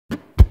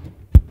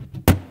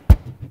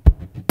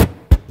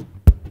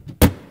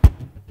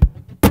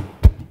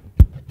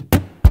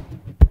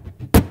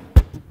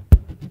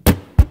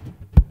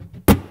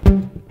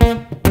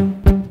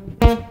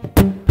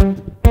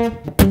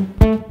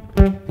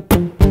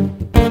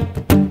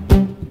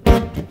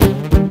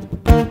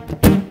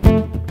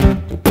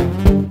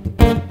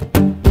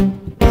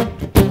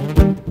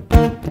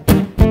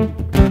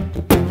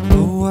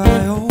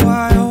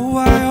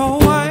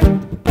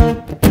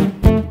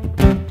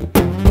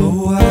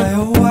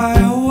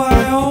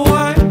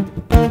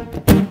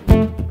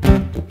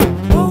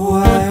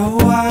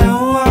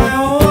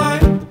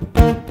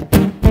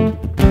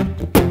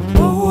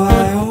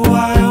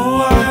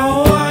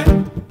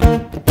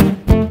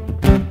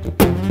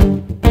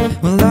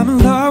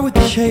love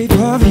with the shape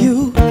of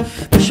you.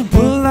 Push and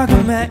pull like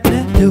a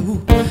magnet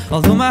do.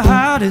 Although my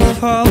heart is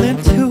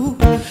falling too,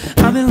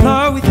 I'm in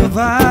love with your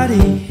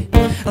body.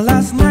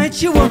 Last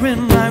night you were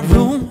in my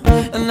room,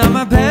 and now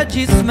my bed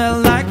sheets smell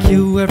like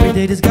you. Every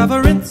day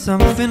discovering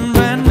something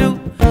brand new.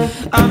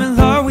 I'm in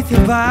love with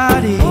your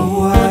body.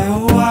 Oh I,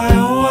 oh I,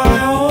 oh I,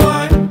 oh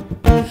I.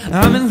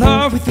 I'm in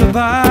love with your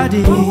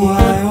body. Oh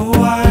I, oh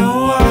I,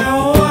 oh I,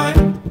 oh I.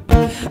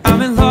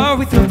 I'm in love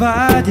with your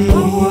body.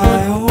 Oh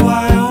I, oh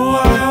I, oh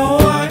I, oh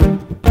I.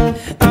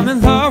 I'm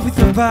in love with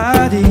your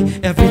body.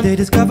 Every day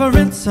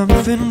discovering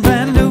something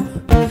brand new.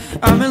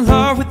 I'm in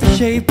love with the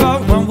shape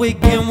of one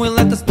weekend. We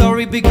let the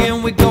story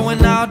begin. We're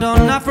going out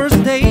on our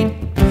first date.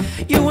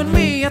 You and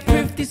me are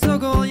thrifty, so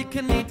go all you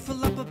can eat.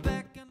 Fill up a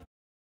bag and...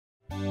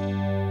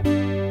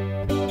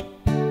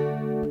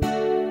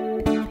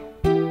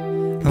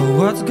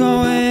 What's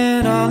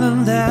going on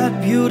in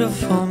that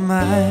beautiful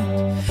mind?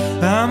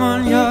 I'm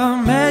on your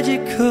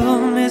magical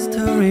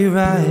mystery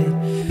ride,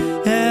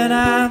 and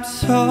I'm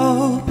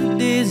so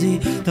dizzy,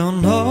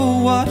 don't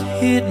know what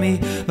hit me,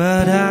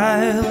 but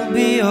I'll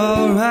be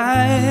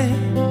alright.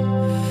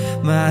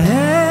 My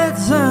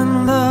head's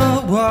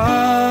underwater,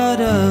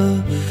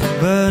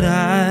 but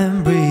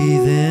I'm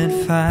breathing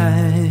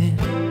fine.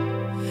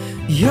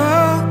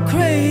 You're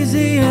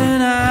crazy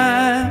and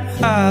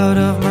I'm out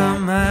of my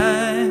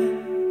mind,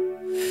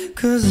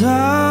 'cause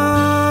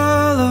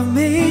all of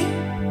me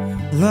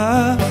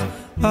loves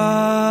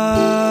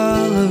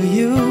all of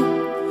you.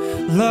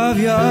 Love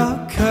your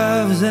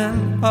curves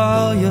and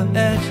all your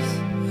edges,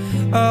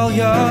 all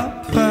your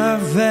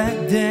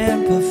perfect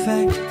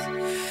imperfections.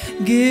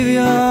 Give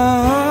your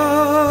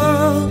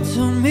all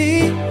to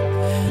me,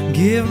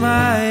 give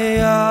my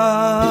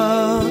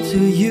all to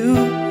you.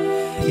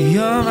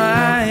 You're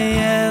my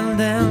end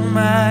and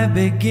my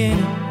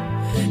beginning.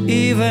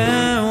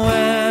 Even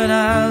when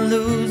I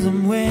lose,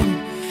 I'm winning,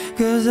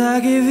 'cause I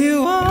give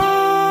you all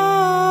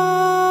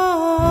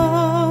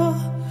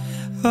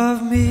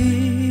of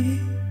me,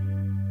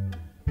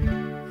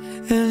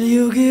 and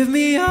you give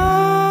me all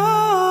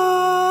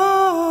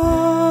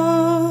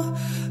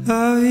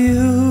of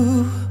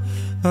you,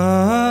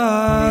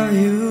 of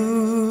you.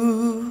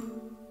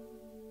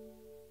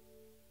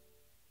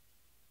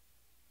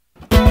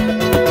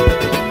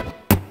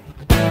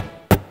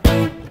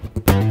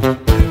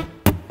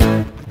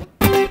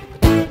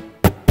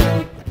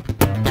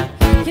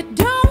 You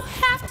don't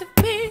have to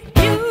be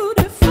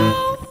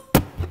beautiful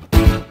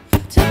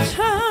to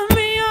turn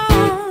me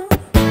on.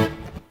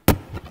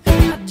 I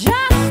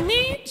just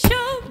need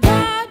your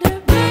body,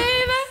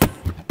 baby,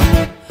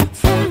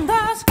 from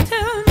dusk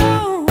till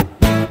dawn.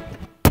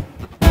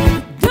 You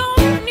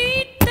don't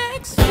need the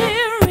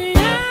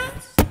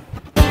experience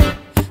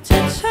to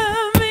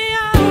turn me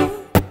on.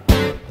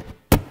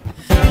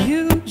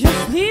 You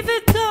just leave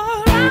it